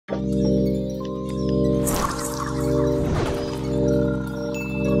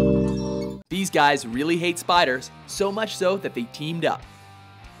These guys really hate spiders, so much so that they teamed up.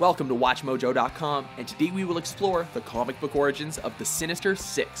 Welcome to WatchMojo.com, and today we will explore the comic book origins of the Sinister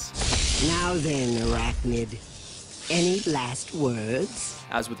Six. Now then, Arachnid, any last words?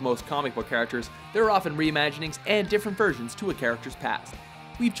 As with most comic book characters, there are often reimaginings and different versions to a character's past.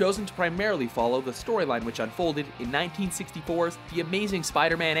 We've chosen to primarily follow the storyline which unfolded in 1964's The Amazing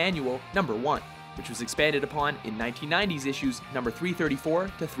Spider-Man Annual #1, which was expanded upon in 1990's issues number 334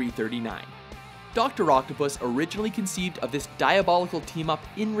 to 339. Dr. Octopus originally conceived of this diabolical team-up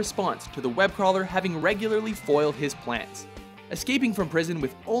in response to the webcrawler having regularly foiled his plans. Escaping from prison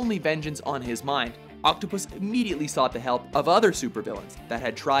with only vengeance on his mind, Octopus immediately sought the help of other supervillains that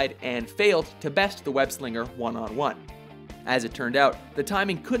had tried and failed to best the web-slinger one-on-one. As it turned out, the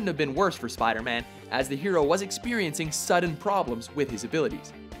timing couldn't have been worse for Spider-Man, as the hero was experiencing sudden problems with his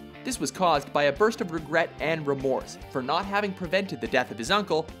abilities. This was caused by a burst of regret and remorse for not having prevented the death of his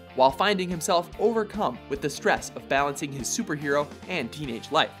uncle, while finding himself overcome with the stress of balancing his superhero and teenage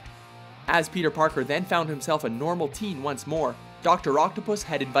life. As Peter Parker then found himself a normal teen once more, Dr. Octopus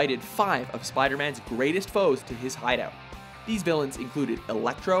had invited 5 of Spider-Man's greatest foes to his hideout. These villains included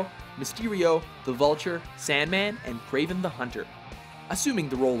Electro, Mysterio, the Vulture, Sandman, and Kraven the Hunter. Assuming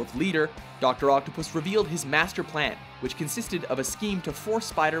the role of leader, Dr. Octopus revealed his master plan, which consisted of a scheme to force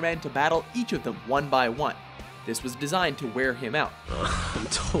Spider-Man to battle each of them one by one. This was designed to wear him out. I'm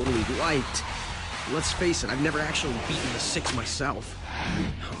totally right. Let's face it, I've never actually beaten the 6 myself.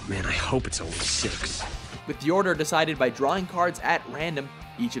 Oh man, I hope it's only 6. With the order decided by drawing cards at random,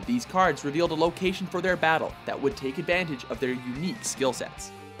 each of these cards revealed a location for their battle that would take advantage of their unique skill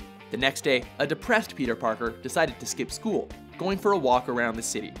sets. The next day, a depressed Peter Parker decided to skip school, going for a walk around the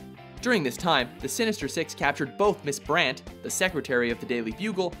city. During this time, the Sinister Six captured both Miss Brandt, the secretary of the Daily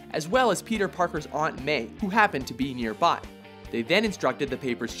Bugle, as well as Peter Parker's Aunt May, who happened to be nearby. They then instructed the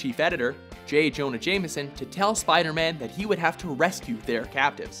paper's chief editor, J. Jonah Jameson, to tell Spider-Man that he would have to rescue their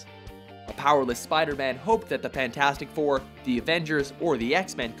captives. A powerless Spider-Man hoped that the Fantastic Four, the Avengers, or the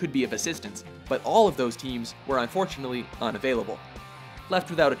X-Men could be of assistance, but all of those teams were unfortunately unavailable.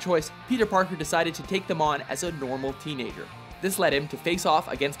 Left without a choice, Peter Parker decided to take them on as a normal teenager. This led him to face off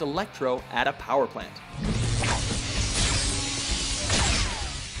against Electro at a power plant.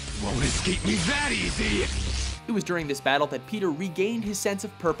 Won't escape me that easy! It was during this battle that Peter regained his sense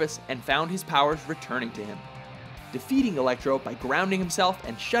of purpose and found his powers returning to him. Defeating Electro by grounding himself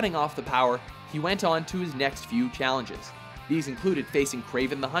and shutting off the power, he went on to his next few challenges. These included facing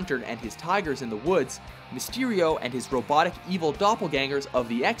Kraven the Hunter and his tigers in the woods, Mysterio and his robotic evil doppelgangers of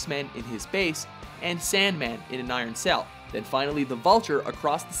the X-Men in his base, and Sandman in an iron cell, then finally the Vulture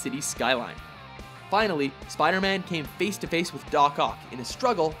across the city's skyline. Finally, Spider-Man came face to face with Doc Ock in a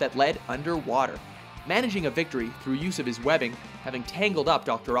struggle that led underwater. Managing a victory through use of his webbing, having tangled up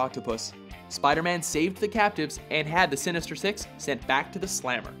Dr. Octopus, Spider-Man saved the captives and had the Sinister Six sent back to the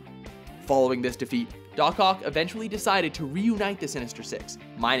Slammer. Following this defeat, Doc Ock eventually decided to reunite the Sinister Six,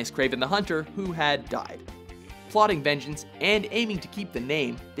 minus Kraven the Hunter, who had died. Plotting vengeance and aiming to keep the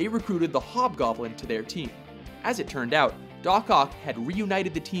name, they recruited the Hobgoblin to their team. As it turned out, Doc Ock had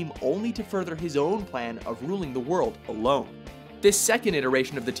reunited the team only to further his own plan of ruling the world alone. This second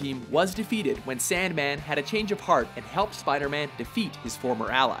iteration of the team was defeated when Sandman had a change of heart and helped Spider-Man defeat his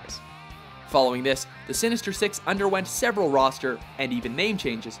former allies. Following this, the Sinister Six underwent several roster and even name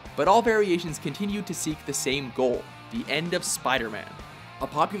changes, but all variations continued to seek the same goal, the end of Spider-Man. A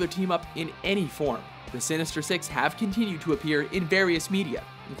popular team-up in any form, the Sinister Six have continued to appear in various media,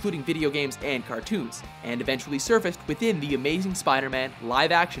 including video games and cartoons, and eventually surfaced within the Amazing Spider-Man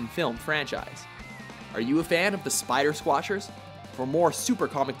live-action film franchise. Are you a fan of the Spider Squashers? For more super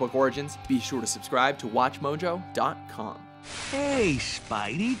comic book origins, be sure to subscribe to WatchMojo.com. Hey,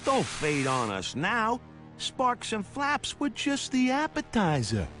 Spidey, don't fade on us now. Sparks and Flaps were just the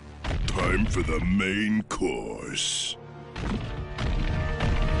appetizer. Time for the main course.